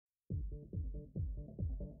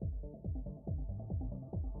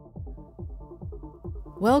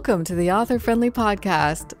Welcome to the Author Friendly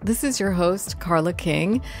Podcast. This is your host, Carla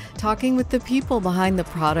King, talking with the people behind the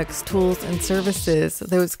products, tools, and services,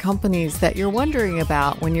 those companies that you're wondering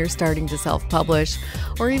about when you're starting to self-publish,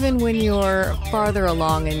 or even when you're farther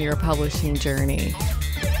along in your publishing journey.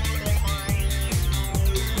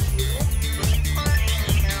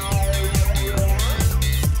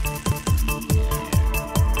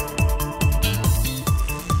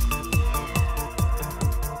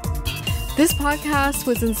 This podcast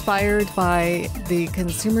was inspired by the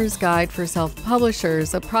Consumer's Guide for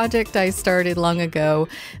Self-Publishers, a project I started long ago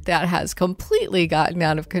that has completely gotten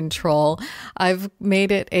out of control. I've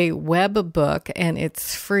made it a web book and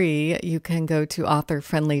it's free. You can go to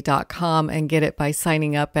authorfriendly.com and get it by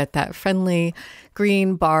signing up at that friendly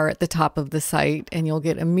green bar at the top of the site, and you'll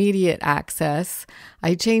get immediate access.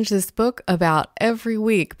 I change this book about every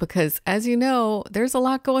week because, as you know, there's a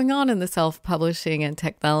lot going on in the self-publishing and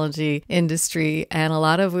technology industry, and a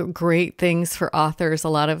lot of great things for authors, a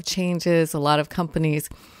lot of changes, a lot of companies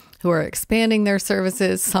who are expanding their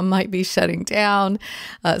services. Some might be shutting down,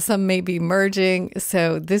 some may be merging.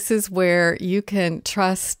 So this is where you can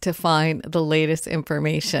trust to find the latest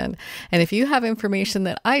information. And if you have information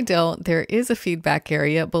that I don't, there is a feedback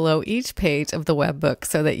area below each page of the webbook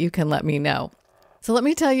so that you can let me know. So let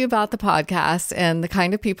me tell you about the podcast and the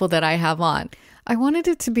kind of people that I have on. I wanted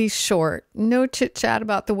it to be short, no chit chat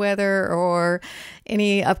about the weather or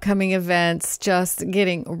any upcoming events, just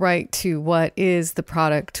getting right to what is the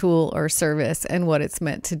product, tool, or service and what it's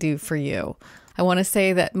meant to do for you. I want to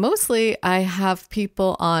say that mostly I have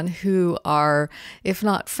people on who are, if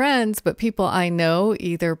not friends, but people I know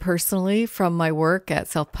either personally from my work at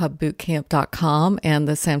selfpubbootcamp.com and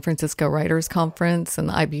the San Francisco Writers Conference and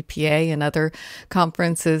the IBPA and other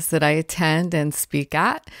conferences that I attend and speak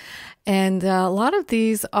at. And a lot of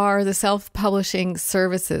these are the self-publishing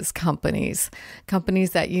services companies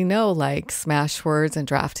that you know, like Smashwords and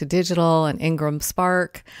Draft2Digital and Ingram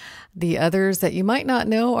Spark. The others that you might not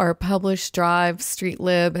know are Publish, Drive,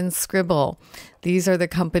 StreetLib, and Scribble. These are the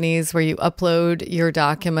companies where you upload your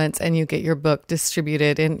documents and you get your book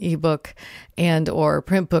distributed in ebook and or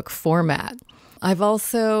print book format. I've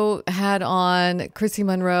also had on Chrissy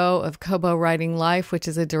Monroe of Kobo Writing Life, which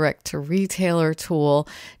is a direct-to-retailer tool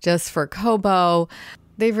just for Kobo.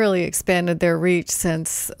 They've really expanded their reach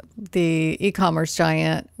since the e-commerce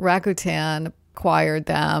giant Rakuten acquired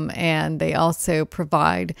them, and they also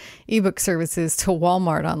provide ebook services to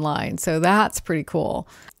Walmart online. So that's pretty cool.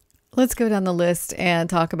 Let's go down the list and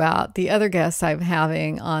talk about the other guests I'm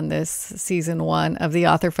having on this season 1 of the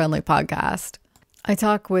Author Friendly Podcast. I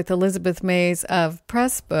talk with Elizabeth Mays of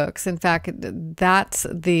Pressbooks. In fact, that's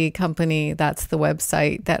the company, that's the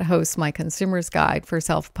website that hosts my Consumer's Guide for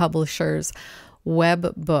Self-Publishers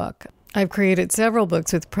web book. I've created several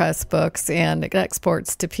books with Pressbooks and it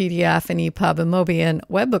exports to PDF and EPUB and Mobian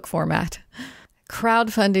webbook format.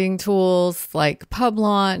 Crowdfunding tools like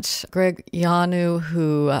PubLaunch. Greg Yanu,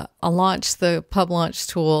 who launched the PubLaunch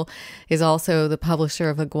tool, is also the publisher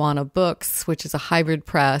of Iguana Books, which is a hybrid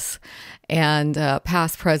press, and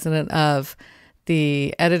past president of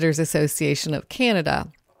the Editors Association of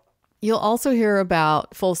Canada. You'll also hear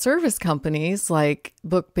about full service companies like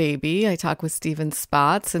BookBaby. I talk with Stephen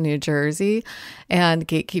Spotts in New Jersey, and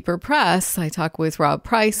Gatekeeper Press. I talk with Rob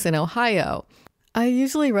Price in Ohio. I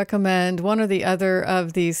usually recommend one or the other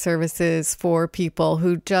of these services for people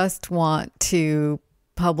who just want to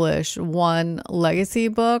publish one legacy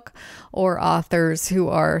book or authors who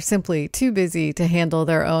are simply too busy to handle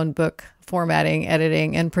their own book formatting,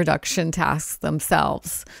 editing, and production tasks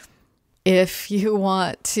themselves. If you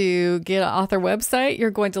want to get an author website,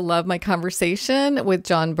 you're going to love my conversation with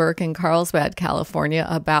John Burke in Carlsbad, California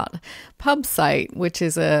about PubSite, which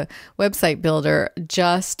is a website builder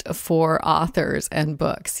just for authors and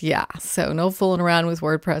books. Yeah, so no fooling around with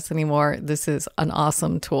WordPress anymore. This is an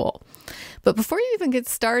awesome tool. But before you even get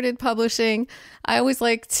started publishing, I always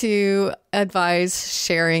like to advise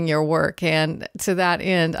sharing your work. And to that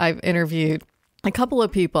end, I've interviewed a couple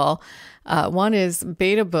of people. One is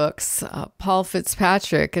Beta Books, Paul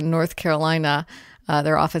Fitzpatrick in North Carolina.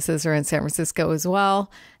 Their offices are in San Francisco as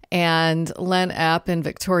well. And Len Epp in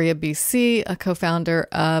Victoria, BC, a co-founder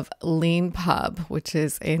of LeanPub, which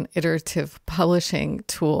is an iterative publishing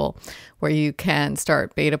tool where you can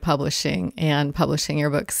start beta publishing and publishing your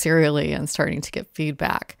book serially and starting to get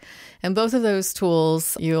feedback. And both of those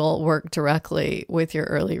tools, you'll work directly with your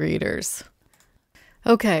early readers.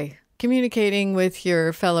 Okay. Communicating with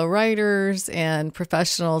your fellow writers and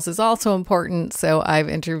professionals is also important. So I've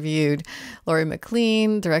interviewed Lori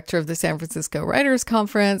McLean, director of the San Francisco Writers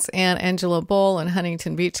Conference, and Angela Boll in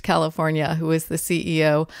Huntington Beach, California, who is the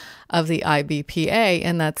CEO of the IBPA,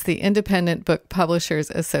 and that's the Independent Book Publishers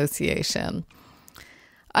Association.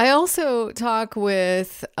 I also talk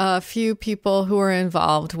with a few people who are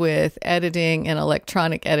involved with editing and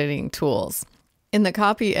electronic editing tools. In the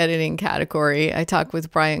copy editing category, I talk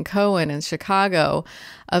with Brian Cohen in Chicago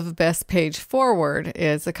of Best Page Forward.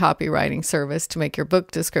 Is a copywriting service to make your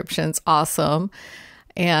book descriptions awesome.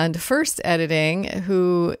 And First Editing,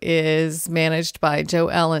 who is managed by Jo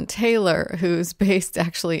Ellen Taylor, who's based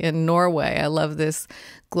actually in Norway. I love this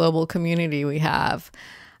global community we have.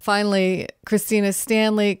 Finally, Christina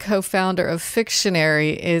Stanley, co-founder of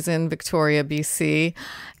Fictionary, is in Victoria, BC.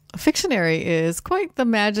 Fictionary is quite the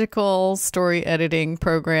magical story editing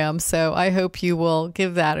program, so I hope you will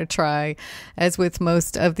give that a try. As with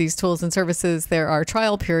most of these tools and services, there are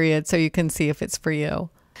trial periods so you can see if it's for you.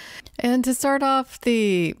 And to start off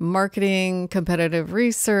the marketing competitive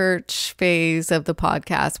research phase of the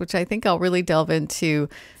podcast, which I think I'll really delve into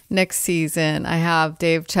next season, I have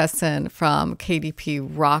Dave Chesson from KDP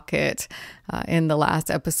Rocket in the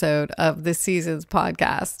last episode of this season's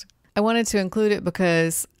podcast. I wanted to include it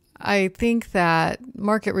because I think that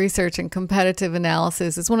market research and competitive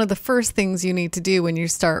analysis is one of the first things you need to do when you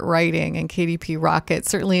start writing, and KDP Rocket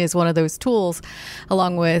certainly is one of those tools,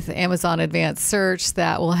 along with Amazon Advanced Search,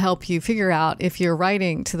 that will help you figure out if you're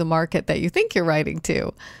writing to the market that you think you're writing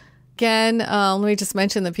to. Again, let me just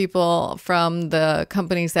mention the people from the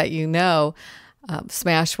companies that you know.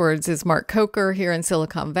 Smashwords is Mark Coker here in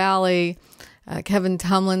Silicon Valley. Kevin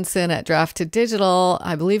Tomlinson at Drafted Digital.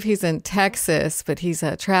 I believe he's in Texas, but he's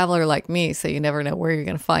a traveler like me, so you never know where you're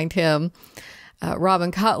going to find him.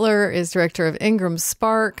 Robin Cutler is director of Ingram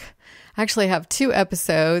Spark. I actually have 2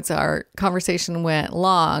 episodes. Our conversation went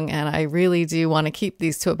long, and I really do want to keep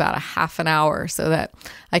these to about a half an hour so that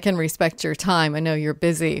I can respect your time. I know you're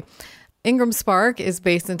busy. Ingram Spark is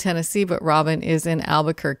based in Tennessee, but Robin is in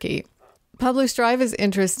Albuquerque. Publish Drive is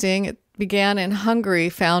interesting. It began in Hungary,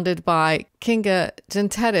 founded by Kinga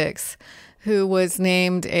Gentetics, who was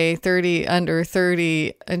named a 30 under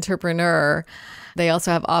 30 entrepreneur. They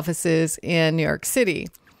also have offices in New York City.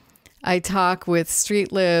 I talk with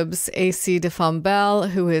Streetlib's AC de Fombelle,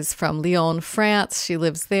 who is from Lyon, France. She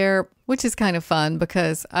lives there, which is kind of fun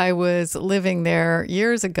because I was living there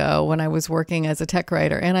years ago when I was working as a tech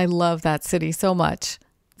writer, and I love that city so much.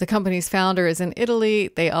 The company's founder is in Italy.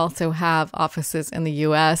 They also have offices in the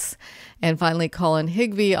U.S. And finally, Colin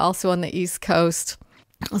Higby, also on the East Coast.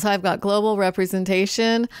 So I've got global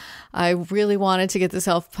representation. I really wanted to get the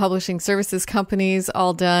self-publishing services companies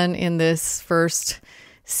all done in this first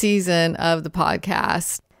season of the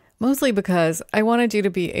podcast, mostly because I wanted you to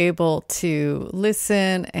be able to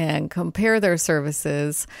listen and compare their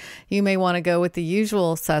services. You may want to go with the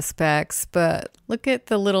usual suspects, but look at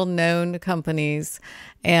the little known companies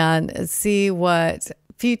and see what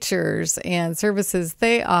features and services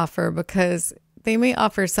they offer, because they may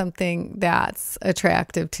offer something that's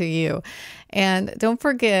attractive to you. And don't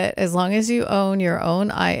forget, as long as you own your own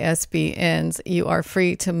ISBNs, you are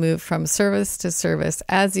free to move from service to service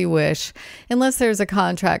as you wish, unless there's a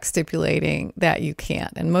contract stipulating that you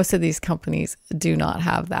can't. And most of these companies do not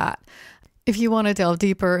have that. If you want to delve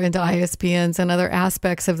deeper into ISBNs and other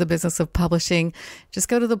aspects of the business of publishing, just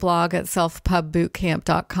go to the blog at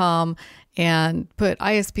selfpubbootcamp.com and put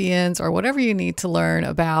ISBNs or whatever you need to learn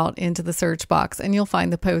about into the search box, and you'll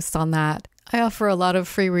find the posts on that. I offer a lot of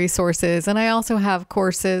free resources, and I also have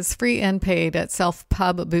courses, free and paid, at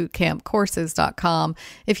selfpubbootcampcourses.com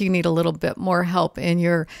if you need a little bit more help in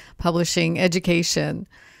your publishing education.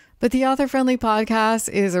 But the Author Friendly Podcast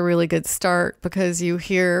is a really good start because you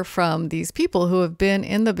hear from these people who have been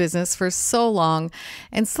in the business for so long,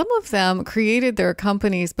 and some of them created their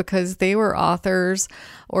companies because they were authors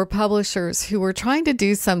or publishers who were trying to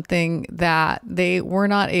do something that they were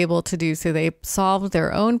not able to do. So they solved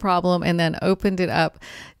their own problem and then opened it up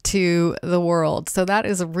to the world. So that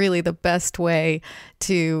is really the best way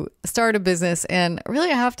to start a business. And really,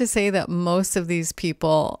 I have to say that most of these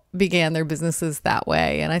people began their businesses that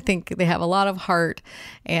way. And I think they have a lot of heart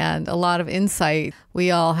and a lot of insight. We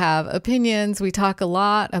all have opinions. We talk a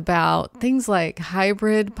lot about things like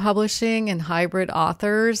hybrid publishing and hybrid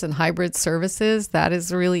authors and hybrid services. That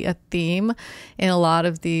is really a theme in a lot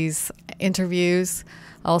of these interviews.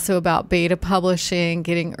 Also about beta publishing,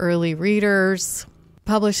 getting early readers.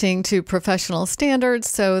 publishing to professional standards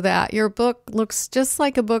so that your book looks just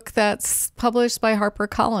like a book that's published by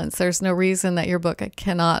HarperCollins. There's no reason that your book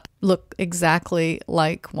cannot look exactly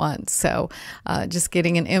like one. So just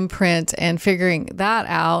getting an imprint and figuring that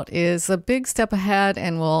out is a big step ahead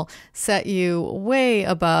and will set you way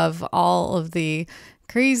above all of the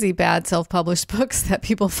crazy bad self-published books that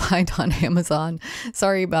people find on Amazon.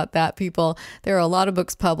 Sorry about that, people. There are a lot of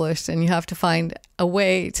books published and you have to find a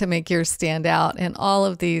way to make yours stand out. And all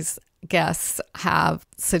of these guests have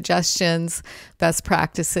suggestions, best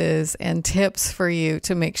practices, and tips for you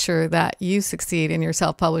to make sure that you succeed in your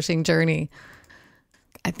self-publishing journey.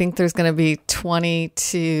 I think there's going to be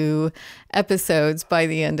 22 episodes by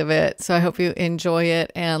the end of it. So I hope you enjoy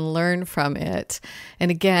it and learn from it.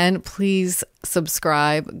 And again, please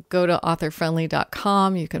subscribe. Go to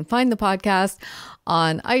authorfriendly.com. You can find the podcast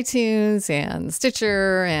on iTunes and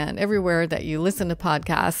Stitcher and everywhere that you listen to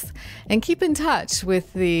podcasts. And keep in touch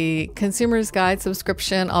with the Consumer's Guide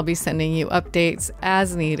subscription. I'll be sending you updates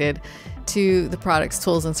as needed to the products,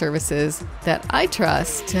 tools, and services that I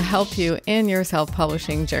trust to help you in your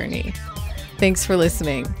self-publishing journey. Thanks for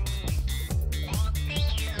listening.